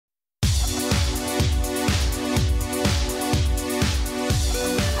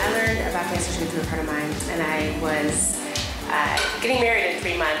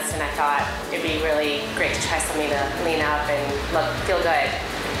be really great to try something to lean up and feel good.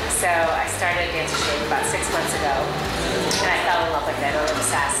 So I started Dance Shape about 6 months ago, and I fell in love with it. I'm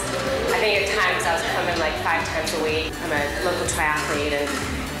obsessed. I think at times I was coming like 5 times a week. I'm a local triathlete and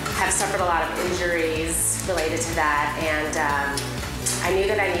have suffered a lot of injuries related to that, and I knew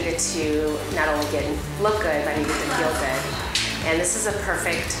that I needed to not only look good, but I needed to feel good. And this is a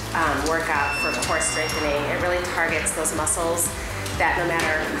perfect workout for core strengthening. It really targets those muscles that no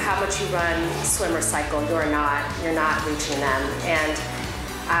matter how much you run, swim, or cycle, you're not reaching them. And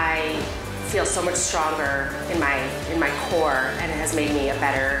I feel so much stronger in my core, and it has made me a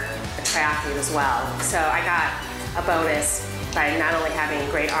better triathlete as well. So I got a bonus by not only having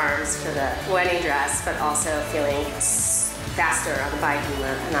great arms for the wedding dress, but also feeling faster on the bike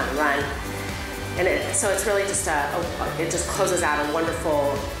and on the run. And so it's really just it just closes out a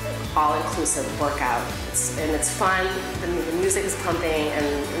wonderful, all-inclusive workout. It's fun, the music is pumping,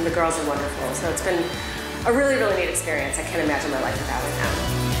 and the girls are wonderful. So it's been a really, really neat experience. I can't imagine my life without it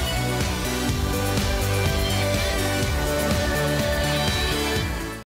now.